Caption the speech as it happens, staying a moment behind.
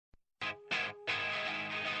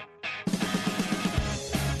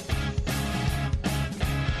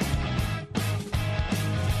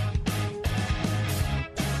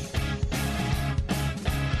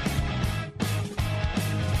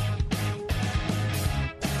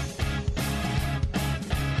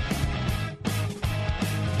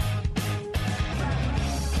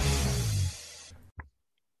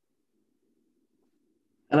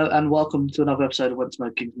Hello and welcome to another episode of To Mow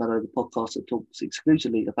Kingsmeadow, the podcast that talks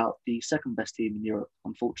exclusively about the second best team in Europe,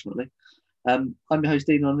 unfortunately. I'm your host,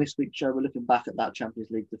 Dean. On this week's show, we're looking back at that Champions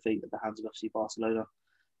League defeat at the hands of FC Barcelona.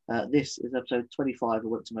 This is episode 25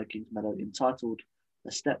 of To Mow Kingsmeadow, entitled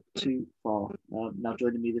A Step Too Far. Now,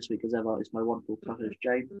 joining me this week, as ever, is my wonderful co-host,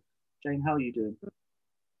 Jane. Jane, how are you doing?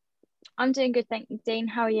 I'm doing good, thank you, Dean.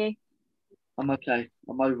 How are you? I'm okay.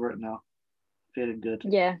 I'm over it now. Feeling good.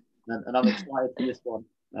 Yeah. And I'm excited for this one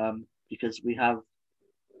because we have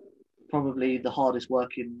probably the hardest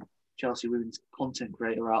working Chelsea women's content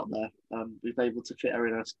creator out there. We've been able to fit her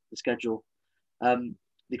in the schedule.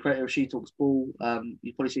 The creator of She Talks Ball,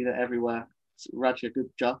 you've probably seen it everywhere. It's Raja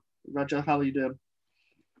Gupta. Raja, how are you doing?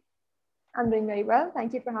 I'm doing very well.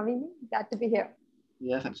 Thank you for having me. Glad to be here.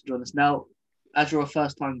 Yeah, thanks for joining us. Now, as you're a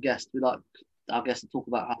first-time guest, we like our guests to talk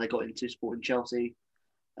about how they got into supporting Chelsea,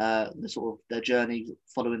 the sort of their journey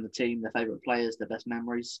following the team, their favourite players, their best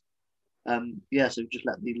memories. So just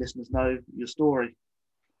let the listeners know your story.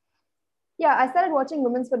 Yeah, I started watching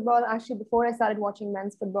women's football actually before I started watching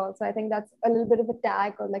men's football. So I think that's a little bit of a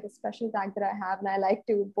tag or like a special tag that I have. And I like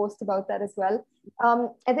to boast about that as well.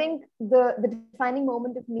 I think the defining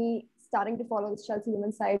moment of me starting to follow the Chelsea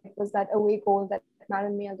women's side was that away goal that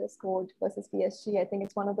Marin Mealder scored versus PSG. I think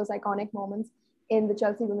it's one of those iconic moments in the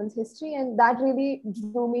Chelsea women's history. And that really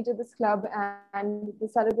drew me to this club, and the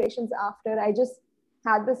celebrations after. I just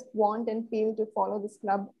had this want and feel to follow this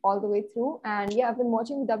club all the way through. And yeah, I've been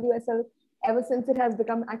watching the WSL ever since it has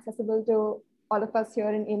become accessible to all of us here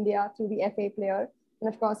in India through the FA player.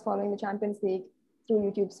 And of course, following the Champions League through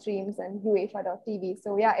YouTube streams and UEFA.tv.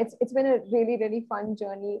 So yeah, it's been a really, really fun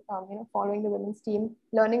journey, following the women's team,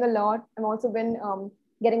 learning a lot. I've also been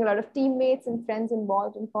getting a lot of teammates and friends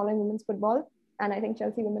involved in following women's football. And I think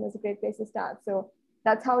Chelsea Women is a great place to start. So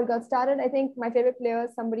that's how it got started. I think my favorite players,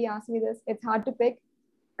 somebody asked me this, it's hard to pick.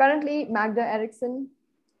 Currently, Magda Eriksson,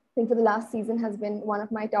 I think for the last season, has been one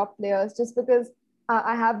of my top players, just because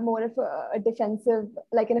I have more of a defensive,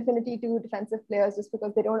 like an affinity to defensive players, just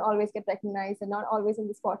because they don't always get recognized and not always in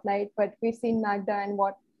the spotlight. But we've seen Magda and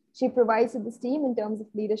what she provides to this team in terms of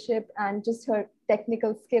leadership and just her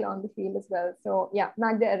technical skill on the field as well. So yeah,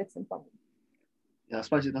 Magda Eriksson for me. Yeah, I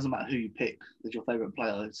suppose it doesn't matter who you pick as your favourite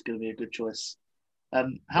player. It's going to be a good choice.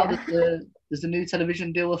 Does the new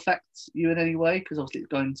television deal affect you in any way? Because obviously it's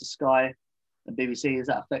going to Sky and BBC. Does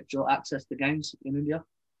that affect your access to games in India?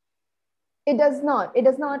 It does not. It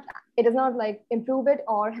does not like improve it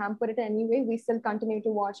or hamper it in any way. We still continue to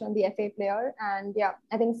watch on the FA player. And yeah,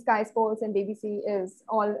 I think Sky Sports and BBC is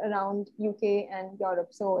all around UK and Europe.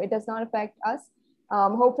 So it does not affect us.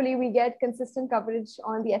 Hopefully we get consistent coverage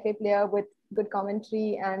on the FA player with good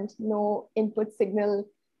commentary and no input signal.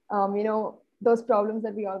 Those problems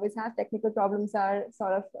that we always have, technical problems are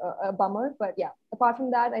sort of a bummer. But yeah, apart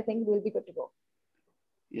from that, I think we'll be good to go.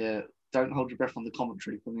 Yeah, don't hold your breath on the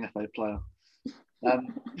commentary from the FA player.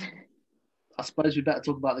 I suppose we better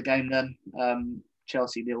talk about the game then.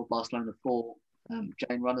 Chelsea 0, Barcelona 4.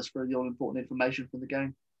 Jane, run us through the all-important information from the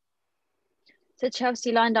game. So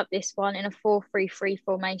Chelsea lined up this one in a 4-3-3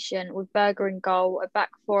 formation with Berger in goal, a back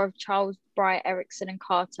four of Charles, Bright, Eriksson and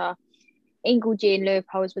Carter. Ingledew and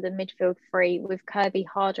Leopolds with a midfield three, with Kirby,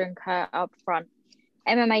 Harder and Kerr up front.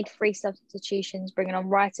 Emma made 3 substitutions, bringing on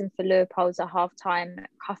Wrighton for Leopolds at half-time,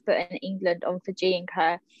 Cuthbert and England on for G and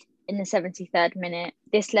Kerr in the 73rd minute.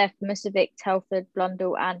 This left Musovic, Telford,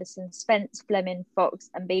 Blundell, Anderson, Spence, Fleming, Fox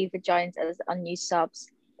and Beaver Jones as unused subs.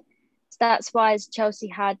 Stats-wise, Chelsea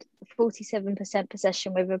had 47%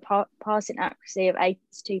 possession with a passing accuracy of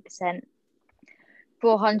 82%.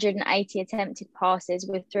 480 attempted passes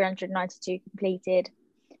with 392 completed,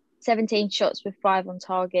 17 shots with 5 on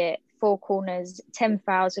target, 4 corners, 10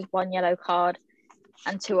 fouls with 1 yellow card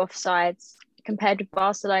and 2 offsides, compared with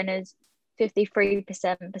Barcelona's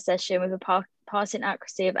 53% possession with a passing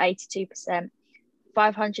accuracy of 82%,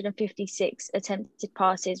 556 attempted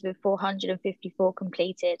passes with 454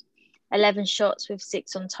 completed, 11 shots with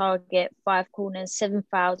 6 on target, 5 corners, 7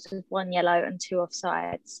 fouls with 1 yellow and 2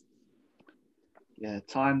 offsides. Yeah,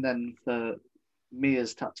 time then for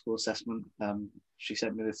Mia's tactical assessment. She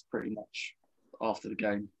sent me this pretty much after the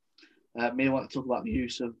game. Mia wanted to talk about the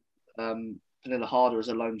use of Pernilla Harder as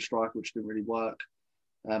a lone striker, which didn't really work.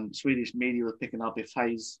 Swedish media were picking up if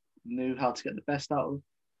Hayes knew how to get the best out of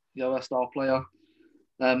the OS star player.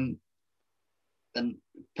 And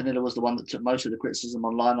Pernilla was the one that took most of the criticism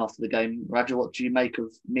online after the game. Raja, what do you make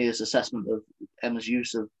of Mia's assessment of Emma's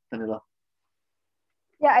use of Pernilla?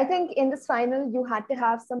 Yeah, I think in this final, you had to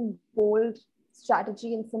have some bold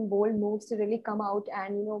strategy and some bold moves to really come out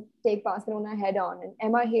and, take Barcelona head on. And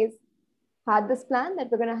Emma Hayes had this plan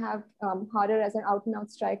that we're going to have Harder as an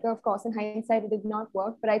out-and-out striker. Of course, in hindsight, it did not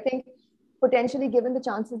work. But I think potentially, given the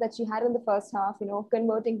chances that she had in the first half,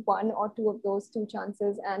 converting one or two of those two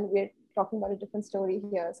chances, and we're talking about a different story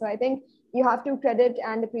here. So I think you have to credit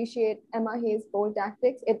and appreciate Emma Hayes' bold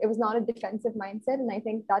tactics. It was not a defensive mindset, and I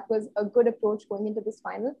think that was a good approach going into this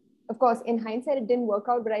final. Of course, in hindsight, it didn't work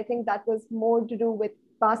out, but I think that was more to do with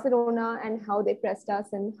Barcelona and how they pressed us,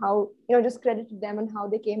 and how, just credit to them and how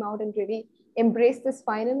they came out and really embraced this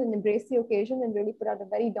final and embraced the occasion and really put out a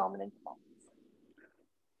very dominant performance.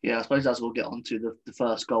 Yeah, I suppose as we'll get on to the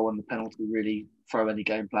first goal and the penalty really throw any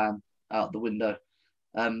game plan out the window.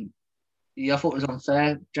 Yeah, I thought it was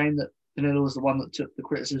unfair, Jane, that Pernille was the one that took the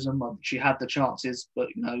criticism. She had the chances, but,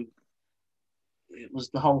 it was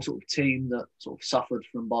the whole sort of team that sort of suffered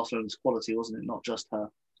from Barcelona's quality, wasn't it? Not just her.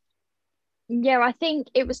 Yeah, I think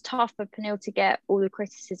it was tough for Pernille to get all the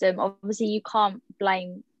criticism. Obviously, you can't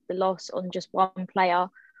blame the loss on just one player.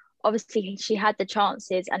 Obviously, she had the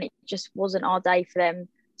chances and it just wasn't our day for them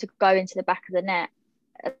to go into the back of the net.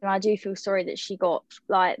 And I do feel sorry that she got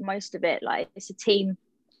most of it. It's a team.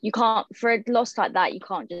 You can't, for a loss like that, you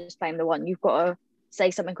can't just blame the one. You've got to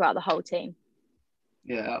say something about the whole team.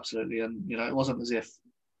 Yeah, absolutely. And, it wasn't as if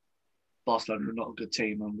Barcelona are not a good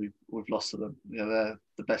team and we've lost to them. They're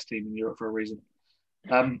the best team in Europe for a reason.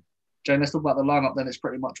 Jane, let's talk about the lineup then. It's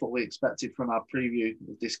pretty much what we expected from our preview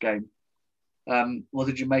of this game. What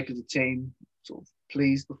did you make of the team? Sort of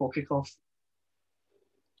pleased before kickoff?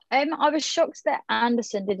 I was shocked that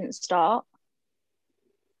Anderson didn't start.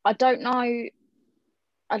 I don't know,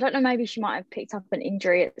 maybe she might have picked up an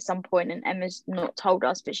injury at some point and Emma's not told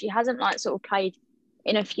us, but she hasn't sort of played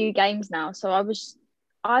in a few games now. So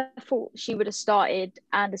I thought she would have started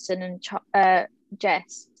Anderson and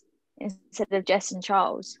Jess instead of Jess and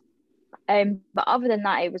Charles. But other than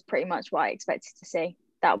that, it was pretty much what I expected to see.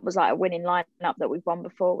 That was a winning lineup that we've won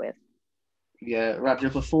before with. Yeah, Raja,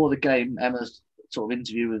 before the game, Emma's sort of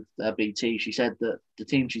interview with BT, she said that the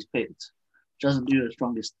team she's picked, she doesn't do the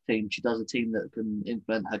strongest team. She does a team that can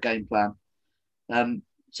implement her game plan.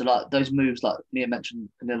 So those moves, like Mia mentioned,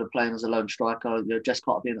 Pernille playing as a lone striker, Jess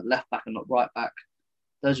Carter being at left back and not right back.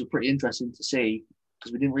 Those were pretty interesting to see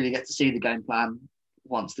because we didn't really get to see the game plan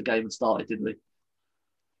once the game had started, did we?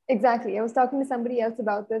 Exactly. I was talking to somebody else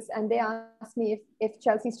about this and they asked me if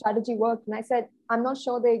Chelsea's strategy worked. And I said, I'm not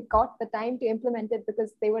sure they got the time to implement it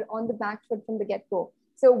because they were on the back foot from the get-go.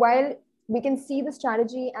 So while we can see the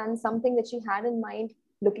strategy and something that she had in mind,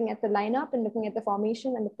 looking at the lineup and looking at the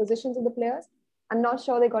formation and the positions of the players, I'm not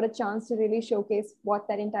sure they got a chance to really showcase what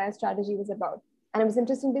that entire strategy was about. And it was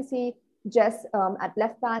interesting to see Jess at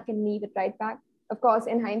left back and Neve at right back. Of course,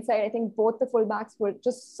 in hindsight, I think both the fullbacks were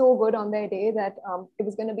just so good on their day that it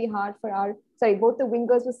was going to be hard for both the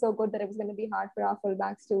wingers were so good that it was going to be hard for our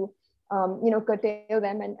fullbacks to, curtail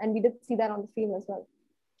them. And we did see that on the field as well.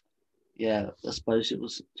 Yeah, I suppose it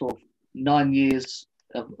was sort of 9 years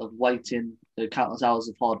of waiting, countless hours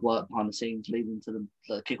of hard work behind the scenes leading to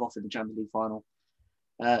the kick-off in the Champions League final.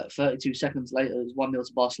 32 seconds later, it was 1-0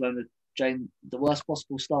 to Barcelona. Jane, the worst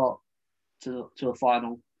possible start to a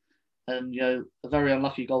final. And, a very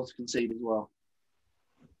unlucky goal to concede as well.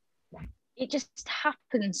 It just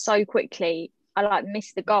happened so quickly. I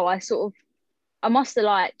missed the goal. I must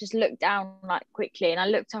have just looked down quickly and I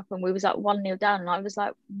looked up and we was 1-0 down and I was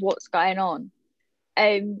like, what's going on?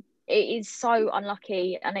 It is so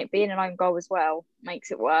unlucky, and it being an own goal as well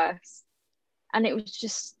makes it worse. And it was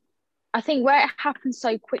just, I think where it happened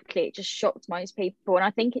so quickly, it just shocked most people. And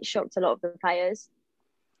I think it shocked a lot of the players.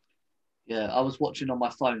 Yeah, I was watching on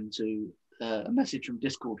my phone to a message from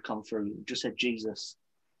Discord come through. It just said Jesus.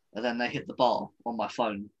 And then they hit the bar on my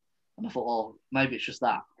phone. And I thought, oh, maybe it's just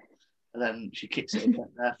that. And then she kicks it again.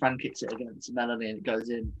 Fran kicks it against Melanie and it goes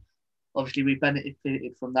in. Obviously, we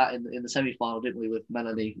benefited from that in the semi-final, didn't we, with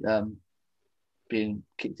Melanie being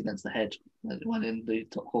kicked against the head. It went in the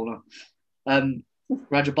top corner.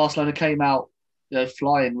 Raja, Barcelona came out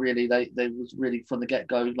flying, really. They was really from the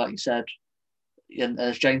get-go, like you said. And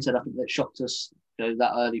as Jane said, I think that shocked us,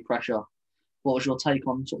 that early pressure. What was your take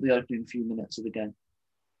on sort of the opening few minutes of the game?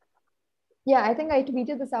 Yeah, I think I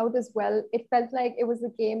tweeted this out as well. It felt like it was a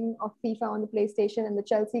game of FIFA on the PlayStation and the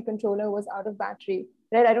Chelsea controller was out of battery,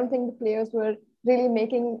 right? I don't think the players were really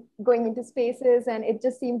going into spaces, and it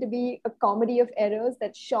just seemed to be a comedy of errors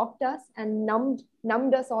that shocked us and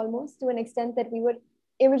numbed us almost to an extent that we were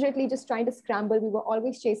immediately just trying to scramble. We were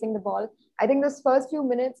always chasing the ball. I think those first few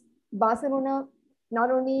minutes, Barcelona not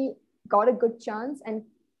only got a good chance and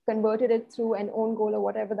converted it through an own goal or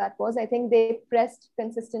whatever that was, I think they pressed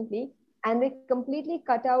consistently. and they completely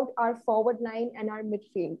cut out our forward line and our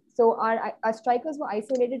midfield. So our strikers were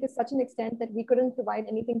isolated to such an extent that we couldn't provide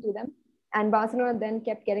anything to them. And Barcelona then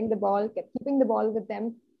kept getting the ball, kept keeping the ball with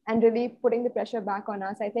them, and really putting the pressure back on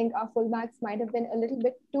us. I think our fullbacks might have been a little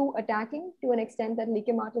bit too attacking to an extent that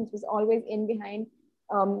Lieke Martins was always in behind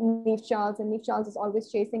Niamh Charles, and Niamh Charles is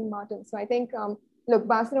always chasing Martins. So I think, look,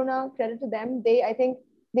 Barcelona, credit to them. I think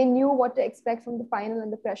they knew what to expect from the final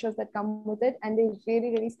and the pressures that come with it, and they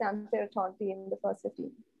really, really stamped their authority in the first 15.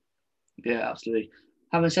 Yeah, absolutely.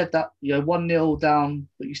 Having said that, 1-0 down,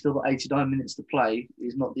 but you still got 89 minutes to play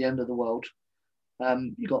is not the end of the world.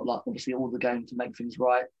 You got obviously all the game to make things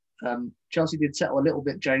right. Chelsea did settle a little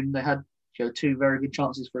bit, Jane. They had two very good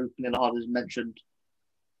chances for Pernille Harder, as mentioned.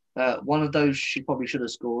 One of those she probably should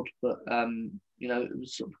have scored, but it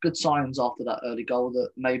was sort of good signs after that early goal that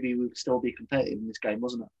maybe we would still be competitive in this game,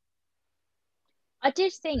 wasn't it? I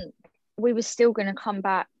did think we were still going to come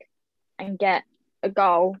back and get a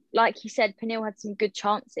goal. Like you said, Pernille had some good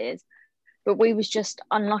chances, but we was just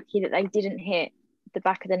unlucky that they didn't hit the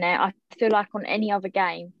back of the net. I feel like on any other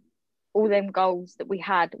game, all them goals that we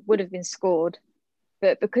had would have been scored.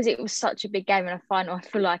 But because it was such a big game in a final, I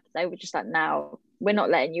feel like they were just like, no, we're not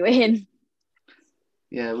letting you in.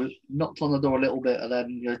 Yeah, we knocked on the door a little bit, and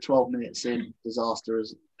then 12 minutes in, disaster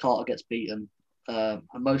as Carter gets beaten.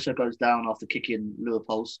 Hermoso goes down after kicking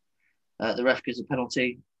Leopold's. The ref gives a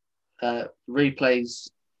penalty. Replays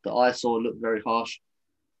that I saw looked very harsh.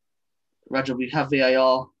 Raja, we have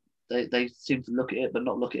VAR. They seem to look at it, but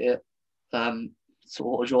not look at it. So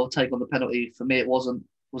what was your take on the penalty? For me, it wasn't.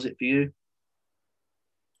 Was it for you?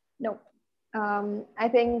 No. I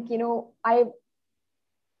think,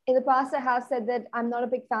 in the past, I have said that I'm not a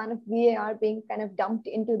big fan of VAR being kind of dumped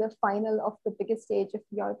into the final of the biggest stage of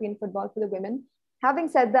European football for the women. Having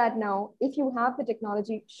said that, now, if you have the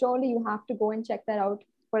technology, surely you have to go and check that out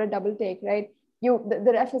for a double take, right?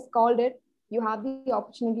 The ref has called it. You have the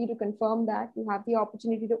opportunity to confirm that. You have the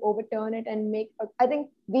opportunity to overturn it and I think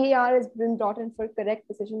VAR has been brought in for correct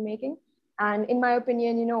decision making. And in my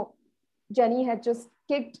opinion, Jenny had just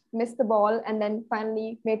missed the ball, and then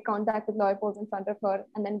finally made contact with Leopold in front of her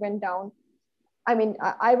and then went down. I mean,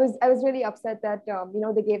 I was really upset that,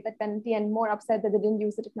 they gave that penalty, and more upset that they didn't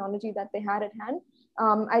use the technology that they had at hand.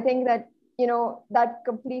 I think that,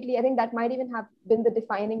 I think that might even have been the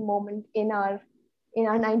defining moment in our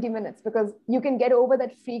 90 minutes, because you can get over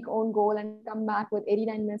that freak own goal and come back with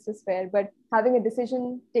 89 minutes to spare. But having a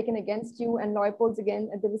decision taken against you, and Leopold's again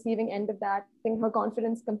at the receiving end of that, I think her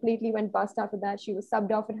confidence completely went bust after that. She was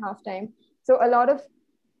subbed off at halftime. So a lot of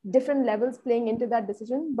different levels playing into that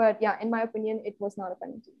decision. But yeah, in my opinion, it was not a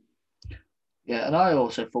penalty. Yeah, and I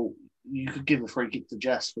also thought you could give a free kick to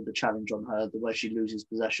Jess for the challenge on her, the way she loses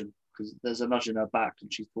possession, because there's a nudge in her back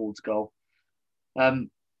and she's towards goal.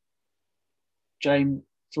 Jane,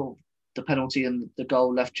 sort of the penalty and the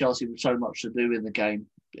goal left Chelsea with so much to do in the game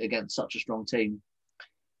against such a strong team.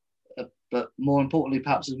 But more importantly,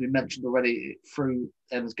 perhaps as we mentioned already, it threw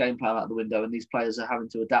Emma's game plan out the window, and these players are having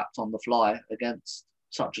to adapt on the fly against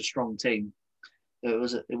such a strong team. It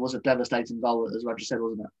was a devastating goal, as Roger said,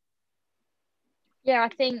 wasn't it? Yeah, I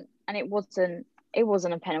think, and it wasn't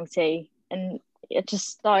a penalty, and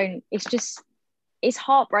it's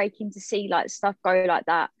heartbreaking to see like stuff go like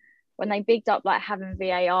that when they bigged up like having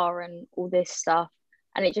VAR and all this stuff,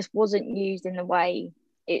 and it just wasn't used in the way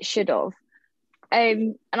it should have.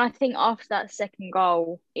 And I think after that second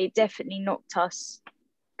goal, it definitely knocked us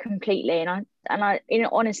completely.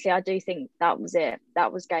 Honestly, I do think that was it.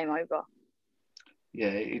 That was game over. Yeah,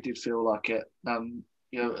 it did feel like it.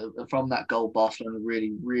 From that goal, Barcelona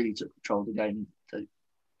really, really took control of the game. They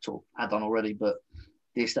sort of had done already, but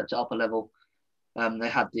they stepped it up a level. They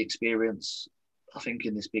had the experience, I think,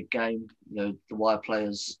 in this big game. The wide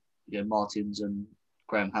players, Martins and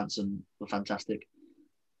Graham Hansen were fantastic.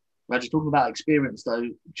 Roger, talking about experience, though,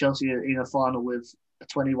 Chelsea are in a final with a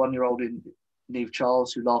 21-year-old in Niamh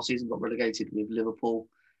Charles, who last season got relegated with Liverpool.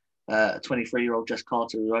 A 23-year-old Jess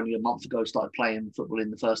Carter, who only a month ago started playing football in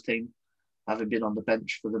the first team, having been on the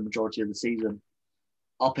bench for the majority of the season,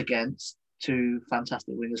 up against two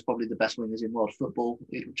fantastic wingers, probably the best wingers in world football.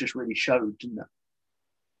 It just really showed, didn't it?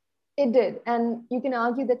 It did. And you can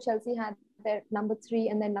argue that Chelsea had their number 3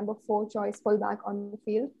 and their number 4 choice fullback on the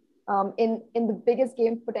field in the biggest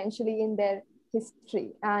game potentially in their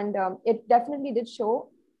history. And it definitely did show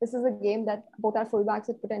this is a game that both our fullbacks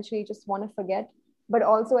would potentially just want to forget. But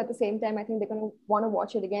also at the same time, I think they're going to want to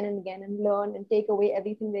watch it again and again and learn and take away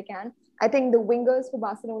everything they can. I think the wingers for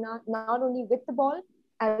Barcelona, not only with the ball,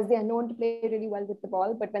 as they are known to play really well with the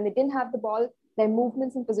ball, but when they didn't have the ball, their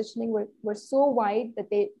movements and positioning were so wide that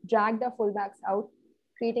they dragged our fullbacks out,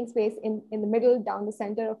 creating space in the middle, down the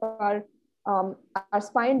center of our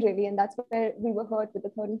spine really, and that's where we were hurt with the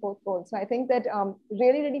third and fourth goal. So I think that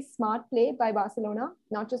really, really smart play by Barcelona,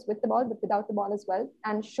 not just with the ball, but without the ball as well,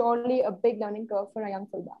 and surely a big learning curve for our young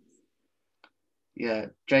fullbacks. Yeah,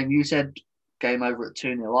 Jane, you said game over at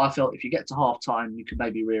 2-0. I felt if you get to half-time, you could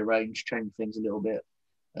maybe rearrange, change things a little bit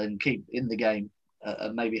and keep in the game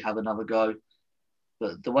and maybe have another go.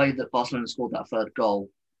 But the way that Barcelona scored that third goal,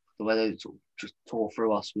 the way they sort of just tore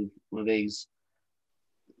through us with ease,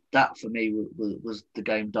 that for me was the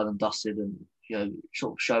game done and dusted, and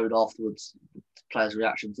sort of showed afterwards the players'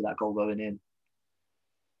 reaction to that goal going in.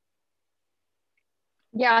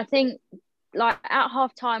 Yeah, I think like at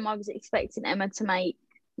half time, I was expecting Emma to make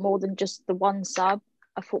more than just the one sub.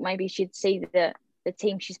 I thought maybe she'd see that the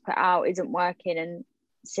team she's put out isn't working and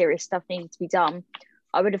serious stuff needed to be done.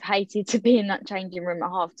 I would have hated to be in that changing room at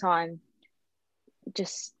half time.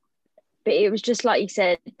 But it was just like you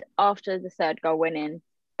said, after the third goal went in,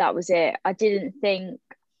 that was it.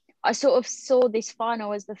 I sort of saw this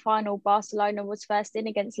final as the final Barcelona was first in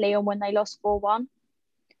against Lyon when they lost 4-1.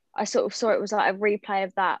 I sort of saw it was like a replay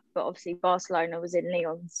of that, but obviously Barcelona was in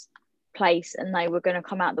Lyon's place and they were going to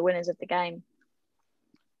come out the winners of the game.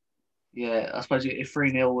 Yeah, I suppose if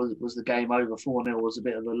 3-0 was the game over, 4-0 was a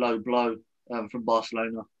bit of a low blow from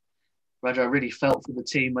Barcelona. Raja, I really felt for the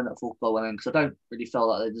team when that fourth goal went in, because I don't really feel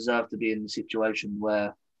like they deserved to be in the situation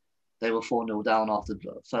where they were 4-0 down after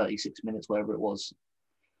 36 minutes, whatever it was.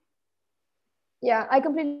 Yeah, I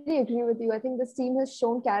completely agree with you. I think this team has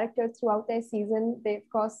shown character throughout their season. They, of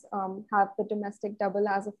course, have the domestic double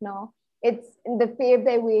as of now. They paved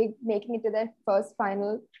their way, making it to their first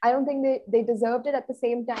final. I don't think they deserved it. At the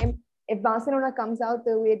same time, if Barcelona comes out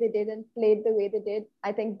the way they did and played the way they did,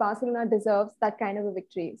 I think Barcelona deserves that kind of a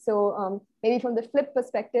victory. So maybe from the flip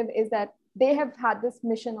perspective is that they have had this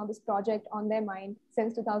mission or this project on their mind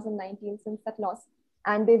since 2019, since that loss.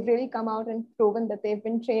 And they've really come out and proven that they've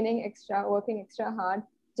been training extra, working extra hard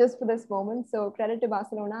just for this moment. So credit to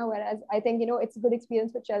Barcelona. Whereas I think, it's a good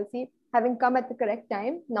experience for Chelsea, having come at the correct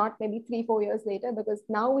time, not maybe 3-4 years later, because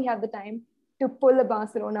now we have the time to pull a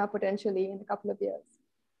Barcelona potentially in a couple of years.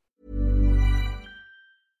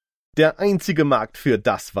 Der einzige Markt für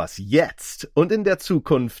das, was jetzt und in der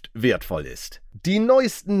Zukunft wertvoll ist. Die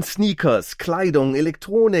neuesten Sneakers, Kleidung,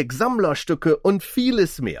 Elektronik, Sammlerstücke und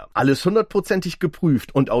vieles mehr. Alles 100%ig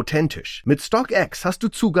geprüft und authentisch. Mit StockX hast du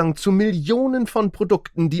Zugang zu Millionen von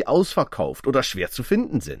Produkten, die ausverkauft oder schwer zu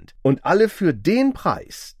finden sind. Und alle für den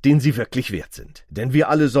Preis, den sie wirklich wert sind. Denn wir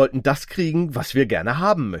alle sollten das kriegen, was wir gerne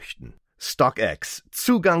haben möchten. StockX.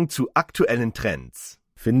 Zugang zu aktuellen Trends.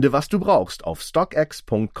 Finde, was du brauchst auf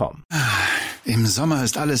stockx.com. Im Sommer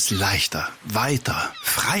ist alles leichter, weiter,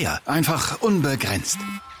 freier, einfach unbegrenzt.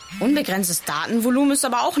 Unbegrenztes Datenvolumen ist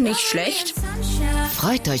aber auch nicht schlecht.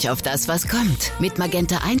 Freut euch auf das, was kommt. Mit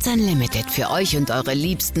Magenta 1 Unlimited für euch und eure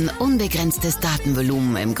Liebsten unbegrenztes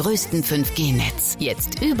Datenvolumen im größten 5G-Netz.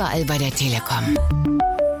 Jetzt überall bei der Telekom.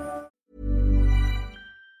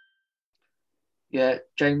 Yeah,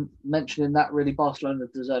 Jane, mentioning that really Barcelona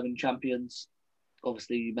deserving champions.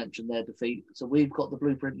 Obviously, you mentioned their defeat. So we've got the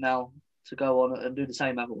blueprint now to go on and do the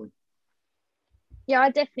same, haven't we? Yeah,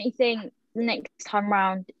 I definitely think the next time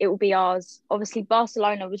round it will be ours. Obviously,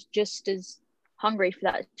 Barcelona was just as hungry for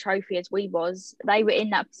that trophy as we was. They were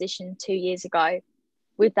in that position 2 years ago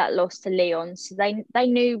with that loss to Lyon. So they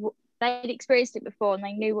knew, they'd experienced it before and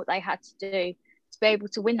they knew what they had to do to be able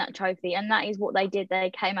to win that trophy. And that is what they did.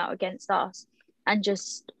 They came out against us and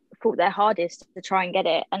just fought their hardest to try and get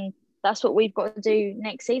it. And that's what we've got to do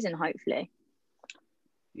next season, hopefully.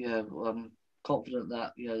 Yeah, I'm confident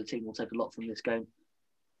that the team will take a lot from this game.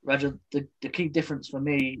 Raja, the key difference for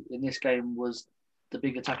me in this game was the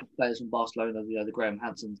big attacking players from Barcelona, the Graham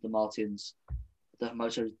Hansons, the Martins, that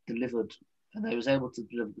Moso delivered, and they was able to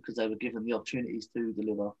deliver because they were given the opportunities to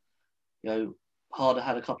deliver. Harder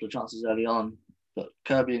had a couple of chances early on, but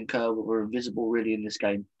Kirby and Kerr were invisible really in this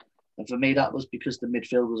game. And for me, that was because the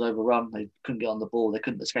midfield was overrun. They couldn't get on the ball. They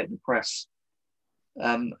couldn't escape the press.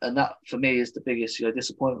 And that, for me, is the biggest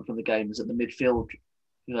disappointment from the game, is that the midfield,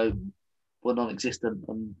 were non-existent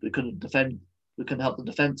and we couldn't defend. We couldn't help the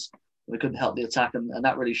defence. We couldn't help the attack. And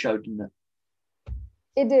that really showed, didn't it?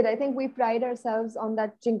 It did. I think we pride ourselves on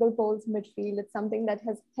that jingle poles midfield. It's something that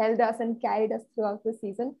has held us and carried us throughout the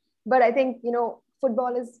season. But I think,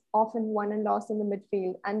 football is often won and lost in the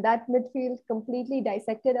midfield. And that midfield completely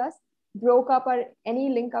dissected us, broke up any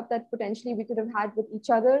link up that potentially we could have had with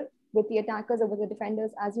each other, with the attackers or with the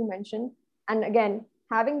defenders, as you mentioned. And again,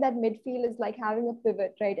 having that midfield is like having a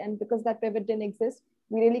pivot, right? And because that pivot didn't exist,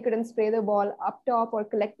 we really couldn't spray the ball up top or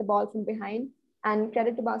collect the ball from behind. And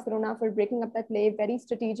credit to Barcelona for breaking up that play very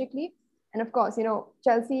strategically. And of course,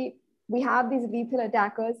 Chelsea, we have these lethal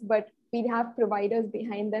attackers, but we have providers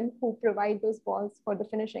behind them who provide those balls for the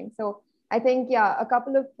finishing. So I think, a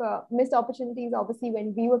couple of missed opportunities, obviously,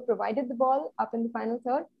 when we were provided the ball up in the final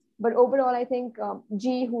third. But overall, I think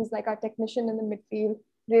G, who's like our technician in the midfield,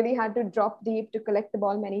 really had to drop deep to collect the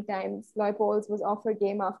ball many times. Leupolz was off her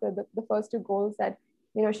game after the first two goals that,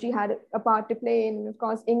 she had a part to play in. Of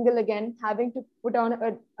course, Engel again, having to put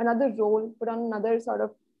on another role, put on another sort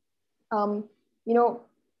of,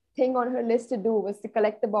 thing on her list to do was to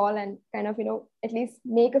collect the ball and kind of, at least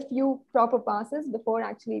make a few proper passes before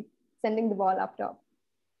actually sending the ball up top.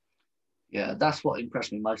 Yeah, that's what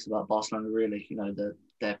impressed me most about Barcelona, really.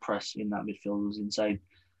 Their press in that midfield was insane.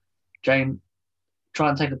 Jane, try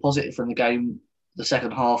and take a positive from the game, the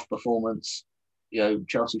second half performance.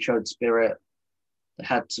 Chelsea showed spirit. They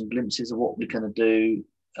had some glimpses of what we're going to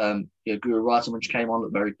do. Guru Reiter, when she came on,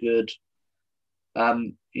 looked very good.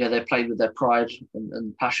 They played with their pride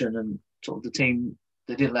and passion, and sort of the team,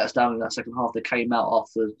 they didn't let us down in that second half. They came out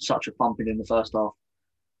after such a pumping in the first half,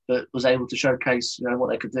 but was able to showcase, what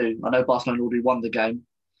they could do. I know Barcelona already won the game,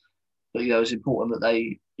 but, it's important that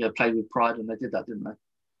they, played with pride, and they did that, didn't they?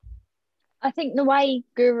 I think the way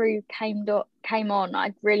Guru came on,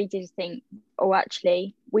 I really did think,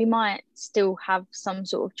 actually, we might still have some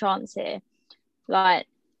sort of chance here. Like,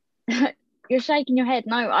 you're shaking your head.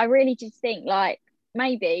 No, I really did think, like,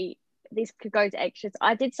 maybe this could go to extras.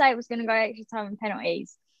 I did say it was going to go extra time and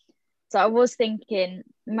penalties. So I was thinking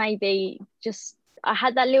maybe I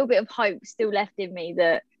had that little bit of hope still left in me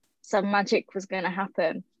that some magic was going to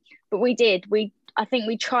happen. But we did. I think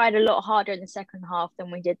we tried a lot harder in the second half than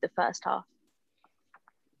we did the first half.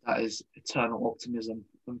 That is eternal optimism.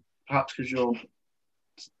 And perhaps because you're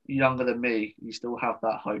younger than me, you still have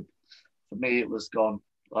that hope. For me, it was gone.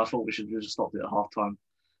 I thought we should have just stopped it at half time.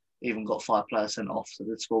 Even got 5 players sent off, so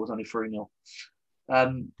the score was only 3-0.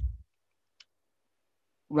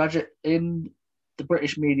 Rajat, in the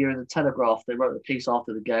British media, in the Telegraph, they wrote a piece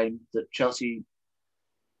after the game that Chelsea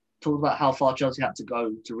talked about how far Chelsea had to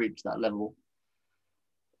go to reach that level.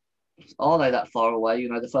 Are they that far away?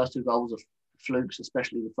 The first 2 goals are flukes,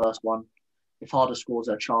 especially the first one. If Harder scores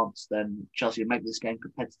their chance, then Chelsea will make this game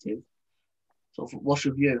competitive. So what's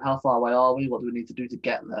your view? How far away are we? What do we need to do to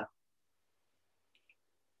get there?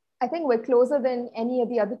 I think we're closer than any of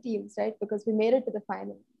the other teams, right? Because we made it to the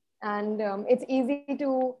final. And it's easy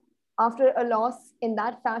to, after a loss in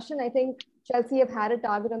that fashion, I think Chelsea have had a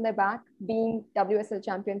target on their back, being WSL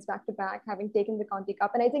champions back-to-back, having taken the Conti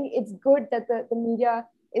Cup. And I think it's good that the media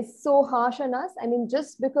is so harsh on us. I mean,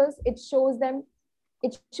 just because it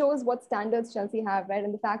shows what standards Chelsea have, right?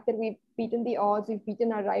 And the fact that we've beaten the odds, we've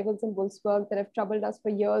beaten our rivals in Wolfsburg that have troubled us for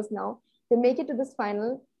years now, to make it to this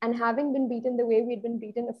final, and having been beaten the way we'd been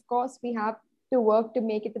beaten, of course, we have to work to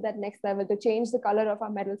make it to that next level, to change the color of our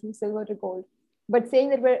medal from silver to gold. But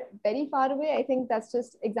saying that we're very far away, I think that's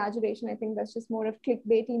just exaggeration. I think that's just more of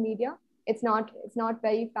clickbaity media. It's not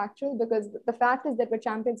very factual, because the fact is that we're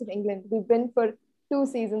champions of England. We've been for 2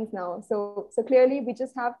 seasons now. So clearly we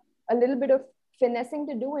just have a little bit of finessing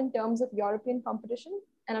to do in terms of European competition.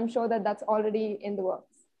 And I'm sure that that's already in the works.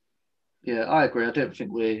 Yeah, I agree. I don't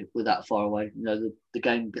think we're that far away. The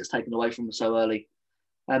game gets taken away from us so early.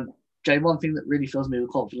 Jane, one thing that really fills me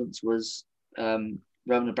with confidence was Roman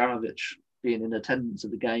Abramovich being in attendance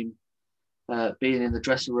at the game, being in the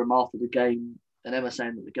dressing room after the game, and Emma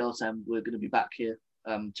saying that the girls saying we're going to be back here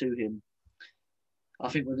to him. I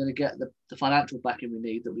think we're going to get the financial backing we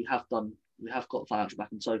need that we have done. We have got financial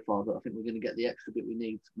backing so far, but I think we're going to get the extra bit we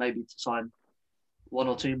need, maybe to sign 1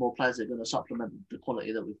 or 2 more players that are going to supplement the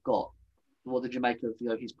quality that we've got. What did you make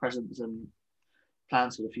of his presence and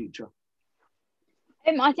plans for the future?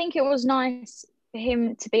 I think it was nice for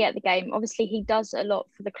him to be at the game. Obviously, he does a lot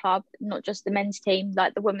for the club, not just the men's team,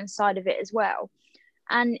 like the women's side of it as well.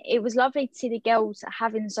 And it was lovely to see the girls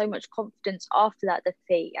having so much confidence after that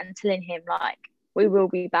defeat and telling him, like, we will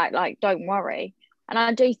be back, like, don't worry. And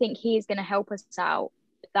I do think he is going to help us out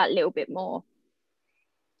that little bit more.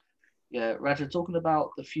 Yeah, Raja, talking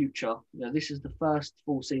about the future, this is the first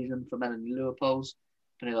full season for Melanie Leupolz,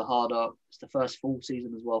 Pernille Harder. It's the first full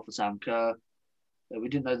season as well for Sam Kerr. We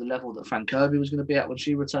didn't know the level that Fran Kirby was going to be at when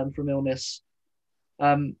she returned from illness.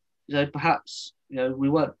 Perhaps, we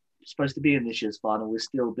weren't supposed to be in this year's final. We're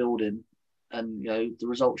still building. And, the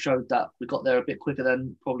results showed that we got there a bit quicker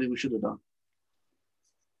than probably we should have done.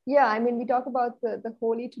 Yeah, I mean, we talk about the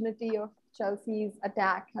holy trinity of Chelsea's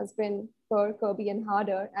attack has been Kerr, Kirby and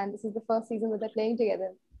Harder. And this is the first season that they're playing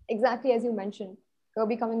together. Exactly as you mentioned,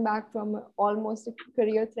 Kirby coming back from almost a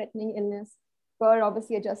career-threatening illness. Per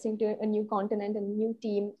obviously adjusting to a new continent and a new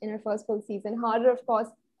team in her first full season. Harder, of course,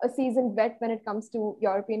 a seasoned vet when it comes to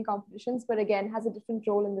European competitions, but again, has a different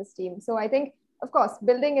role in this team. So I think, of course,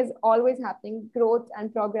 building is always happening. Growth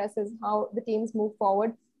and progress is how the teams move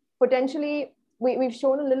forward. Potentially, we've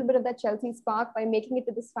shown a little bit of that Chelsea spark by making it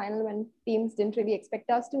to this final when teams didn't really expect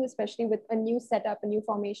us to, especially with a new setup, a new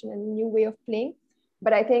formation, and a new way of playing.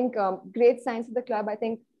 But I think great signs for the club. I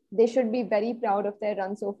think they should be very proud of their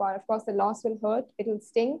run so far. Of course, the loss will hurt, it will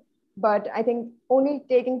sting, but I think only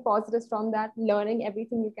taking positives from that, learning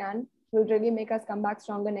everything you can, will really make us come back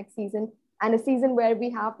stronger next season. And a season where we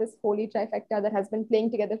have this holy trifecta that has been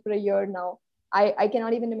playing together for a year now. I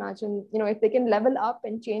cannot even imagine, if they can level up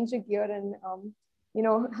and change the gear and,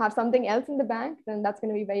 have something else in the bank, then that's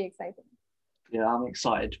going to be very exciting. Yeah, I'm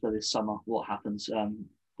excited for this summer, what happens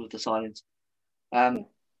with the signings.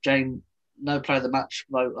 Jane, no player of the match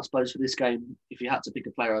vote, I suppose, for this game. If you had to pick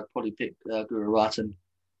a player, I'd probably pick Guru Ratten.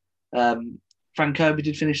 Frank Kirby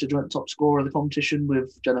did finish the joint top scorer of the competition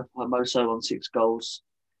with Jennifer Hermoso on 6 goals.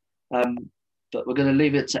 But we're going to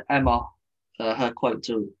leave it to Emma, her quote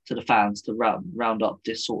to the fans, to round up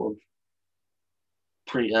this sort of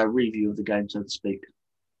review of the game, so to speak.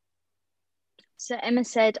 So Emma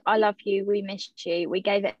said, "I love you. We missed you. We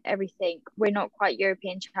gave it everything. We're not quite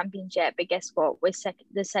European champions yet, but guess what? We're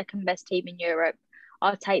the second best team in Europe.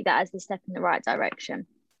 I'll take that as a step in the right direction."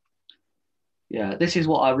 Yeah, this is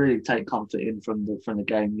what I really take comfort in from the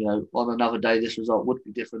game. On another day, this result would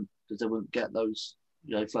be different because they wouldn't get those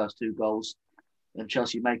first 2 goals, and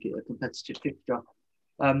Chelsea make it a competitive fixture.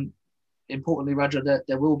 Importantly, Raja,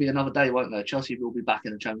 there will be another day, won't there? Chelsea will be back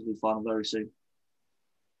in the Champions League final very soon.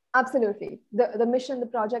 Absolutely. The mission,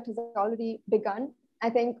 the project has already begun. I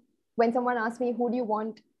think when someone asks me, who do you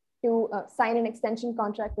want to sign an extension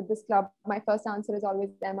contract with this club, my first answer is always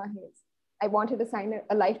Emma Hayes. I want her to sign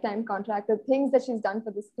a lifetime contract. The things that she's done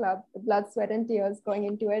for this club, the blood, sweat, and tears going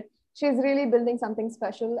into it, she's really building something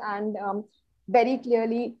special. And very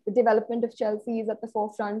clearly, the development of Chelsea is at the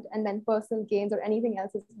forefront, and then personal gains or anything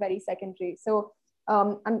else is very secondary. So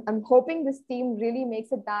I'm hoping this team really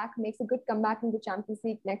makes it back, makes a good comeback in the Champions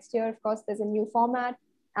League next year. Of course, there's a new format,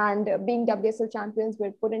 and being WSL champions,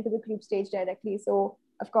 we're put into the group stage directly. So,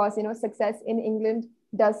 of course, success in England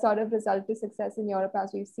does sort of result to success in Europe,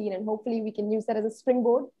 as we've seen, and hopefully we can use that as a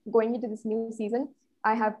springboard going into this new season.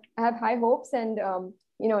 I have high hopes, and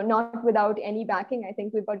not without any backing. I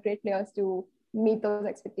think we've got great players to meet those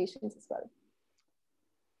expectations as well.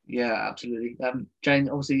 Yeah, absolutely. Jane,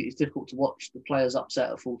 obviously it's difficult to watch the players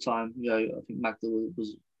upset at full time. I think Magda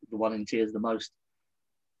was the one in tears the most.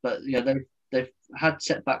 But they've had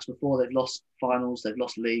setbacks before. They've lost finals, they've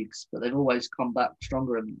lost leagues, but they've always come back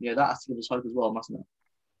stronger. And that has to give us hope as well, mustn't it?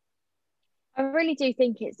 I really do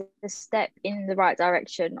think it's a step in the right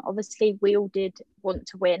direction. Obviously, we all did want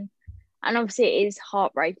to win. And obviously, it is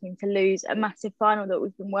heartbreaking to lose a massive final that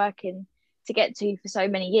we've been working to get to for so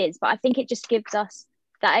many years. But I think it just gives us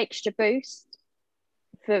that extra boost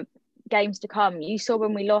for games to come. You saw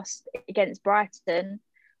when we lost against Brighton,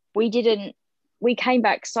 we came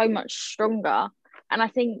back so much stronger. And I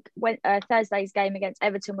think when Thursday's game against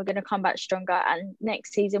Everton, we're going to come back stronger. And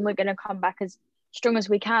next season, we're going to come back as strong as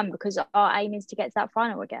we can, because our aim is to get to that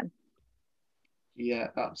final again. Yeah,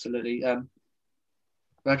 absolutely.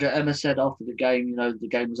 Raja, Emma said after the game, the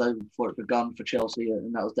game was over before it begun for Chelsea,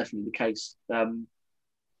 and that was definitely the case.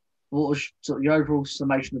 What was sort of your overall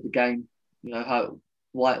summation of the game?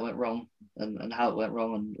 Why it went wrong and how it went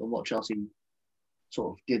wrong, and what Chelsea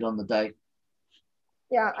sort of did on the day.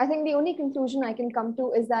 Yeah, I think the only conclusion I can come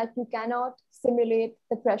to is that you cannot simulate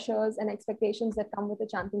the pressures and expectations that come with the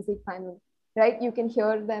Champions League final, right? You can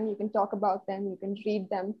hear them, you can talk about them, you can read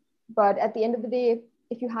them. But at the end of the day,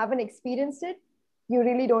 if you haven't experienced it, you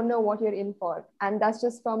really don't know what you're in for. And that's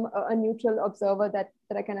just from a neutral observer that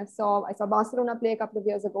I kind of saw. I saw Barcelona play a couple of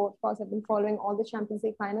years ago. Of course, I've been following all the Champions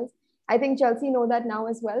League finals. I think Chelsea know that now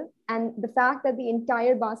as well. And the fact that the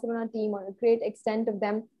entire Barcelona team, or a great extent of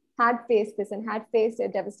them, had faced this and had faced a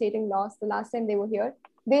devastating loss the last time they were here,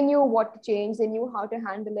 they knew what to change. They knew how to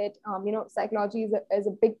handle it. Psychology is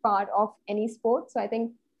a big part of any sport. So I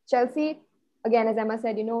think Chelsea, again, as Emma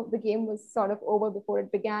said, the game was sort of over before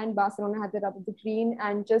it began. Barcelona had the rub of the green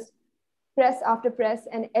and just press after press.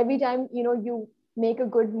 And every time, you make a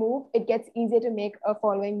good move, it gets easier to make a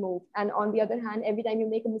following move. And on the other hand, every time you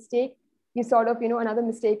make a mistake, you sort of, another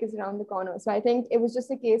mistake is around the corner. So I think it was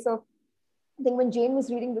just a case of, I think when Jane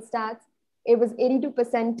was reading the stats, it was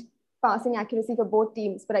 82% passing accuracy for both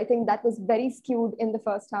teams. But I think that was very skewed in the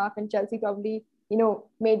first half, and Chelsea probably,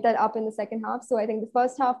 made that up in the second half. So I think the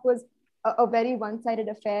first half was a very one-sided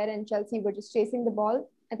affair, and Chelsea were just chasing the ball.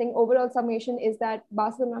 I think overall summation is that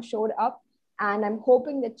Barcelona showed up, and I'm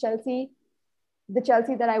hoping that the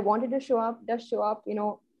Chelsea that I wanted to show up does show up,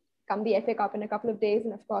 come the FA Cup in a couple of days,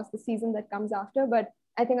 and of course the season that comes after. But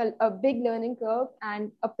I think a big learning curve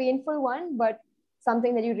and a painful one, but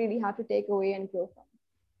something that you really have to take away and grow from.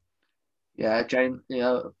 Yeah, Jane,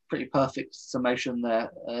 pretty perfect summation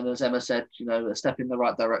there. And as Emma said, a step in the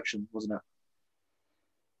right direction, wasn't it?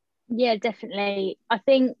 Yeah, definitely. I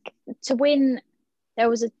think to win,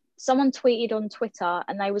 someone tweeted on Twitter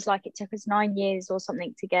and they was like, it took us 9 years or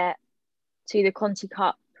something to get to the Conti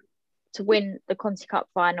Cup, to win the Conti Cup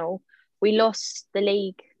final. We lost the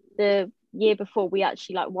league the year before. We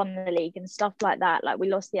actually won the league and stuff like that. We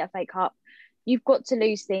lost the FA Cup. You've got to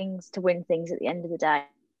lose things to win things at the end of the day.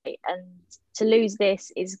 And to lose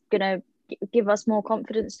this is going to give us more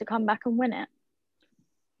confidence to come back and win it.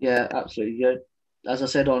 Yeah, absolutely. As I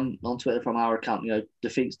said on Twitter from our account,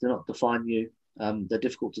 defeats do not define you. They're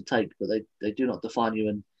difficult to take, but they do not define you.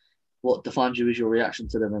 And what defines you is your reaction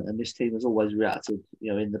to them. And this team has always reacted,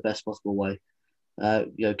 in the best possible way.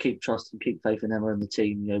 Keep trust and keep faith in Emma and the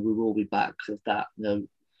team. We will be back with that.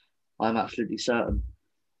 I'm absolutely certain.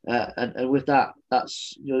 And with that,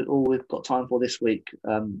 that's all we've got time for this week.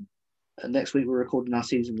 And next week, we're recording our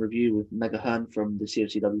season review with Mega Hearn from the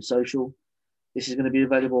CFCW Social. This is going to be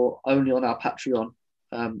available only on our Patreon.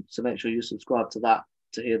 So make sure you subscribe to that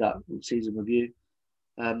to hear that season review.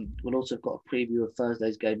 We'll also have got a preview of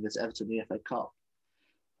Thursday's game against Everton in the FA Cup.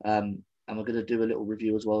 And we're going to do a little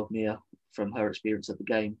review as well of Mia from her experience at the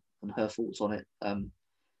game and her thoughts on it.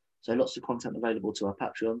 So lots of content available to our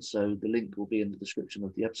Patreon. So the link will be in the description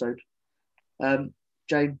of the episode.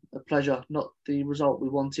 Jane, a pleasure. Not the result we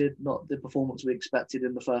wanted, not the performance we expected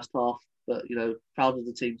in the first half, but, proud of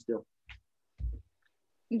the team still.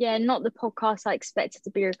 Yeah, not the podcast I expected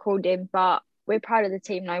to be recording, but we're proud of the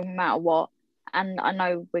team no matter what. And I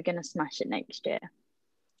know we're going to smash it next year.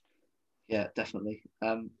 Yeah, definitely.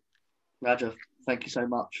 Raja, thank you so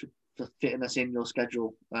much for fitting us in your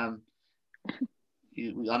schedule. I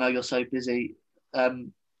know you're so busy. I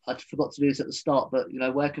forgot to do this at the start, but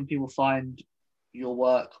where can people find your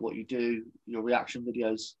work, what you do, your reaction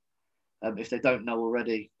videos, if they don't know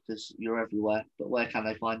already, because you're everywhere? But where can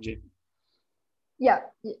they find you? Yeah,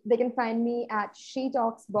 they can find me at She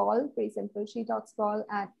Talks Ball. Pretty simple. She Talks Ball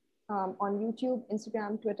on YouTube,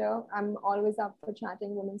 Instagram, Twitter. I'm always up for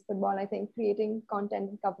chatting women's football. I think creating content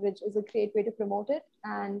and coverage is a great way to promote it.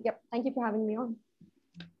 And thank you for having me on.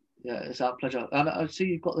 Yeah, it's our pleasure. And I see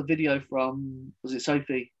you've got the video from, was it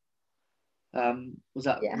Sophie? Was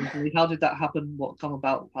that? Yeah. How did that happen? What come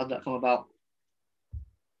about? How did that come about?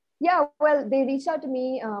 Yeah, well, they reached out to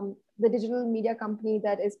me. The digital media company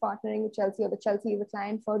that is partnering with Chelsea, or the Chelsea is a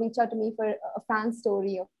client for, reached out to me for a fan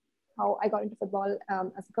story of how I got into football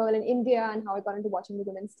as a girl in India and how I got into watching the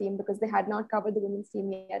women's team, because they had not covered the women's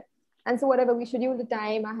team yet. And so whatever, we scheduled the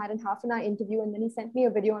time. I had a half an hour interview, and then he sent me a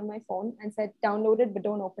video on my phone and said, download it, but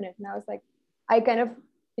don't open it. And I was like, I kind of,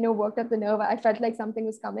 worked up the nerve. I felt like something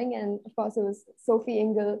was coming. And of course, it was Sophie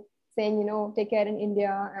Ingle saying, take care in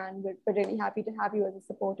India. And we're really happy to have you as a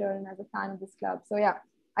supporter and as a fan of this club. So yeah,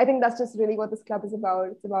 I think that's just really what this club is about.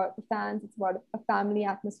 It's about the fans. It's about a family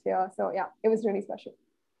atmosphere. So yeah, it was really special.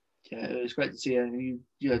 Yeah, it was great to see you.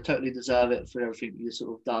 You totally deserve it for everything you've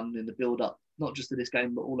sort of done in the build-up, not just to this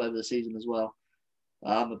game, but all over the season as well.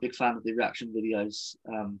 I'm a big fan of the reaction videos,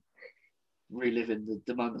 reliving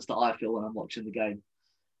the moments that I feel when I'm watching the game.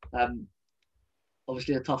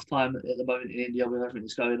 Obviously, a tough time at the moment in India with everything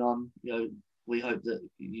that's going on. We hope that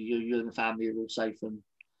you and the family are all safe, and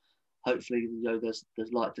hopefully,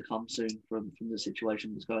 there's light to come soon from the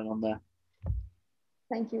situation that's going on there.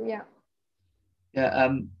 Thank you. Yeah.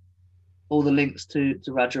 Yeah. All the links to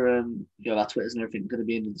Raja and our Twitters and everything are going to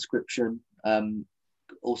be in the description.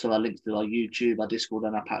 Also, our links to our YouTube, our Discord,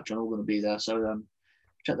 and our Patreon are all going to be there. So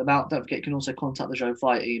check them out. Don't forget, you can also contact the show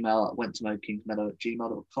via email at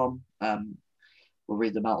wenttomowkingsmeadow@gmail.com. We'll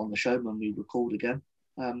read them out on the show when we record again.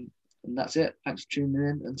 And that's it. Thanks for tuning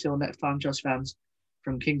in. Until next time, Chelsea fans,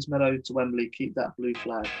 from Kingsmeadow to Wembley, keep that blue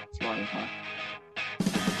flag flying high.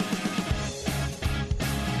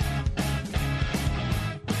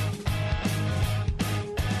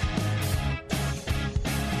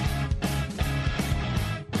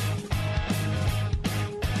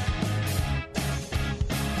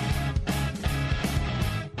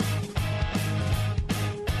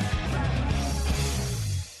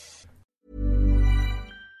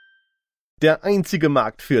 Der einzige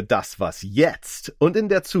Markt für das, was jetzt und in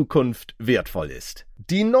der Zukunft wertvoll ist.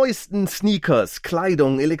 Die neuesten Sneakers,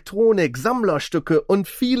 Kleidung, Elektronik, Sammlerstücke und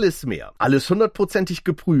vieles mehr. Alles 100%ig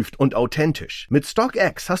geprüft und authentisch. Mit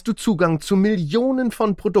StockX hast du Zugang zu Millionen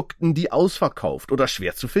von Produkten, die ausverkauft oder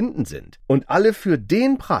schwer zu finden sind. Und alle für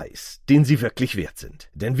den Preis, den sie wirklich wert sind.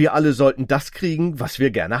 Denn wir alle sollten das kriegen, was wir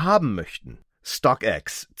gerne haben möchten.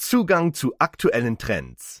 StockX. Zugang zu aktuellen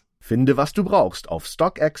Trends. Finde, was du brauchst auf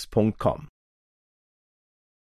stockx.com.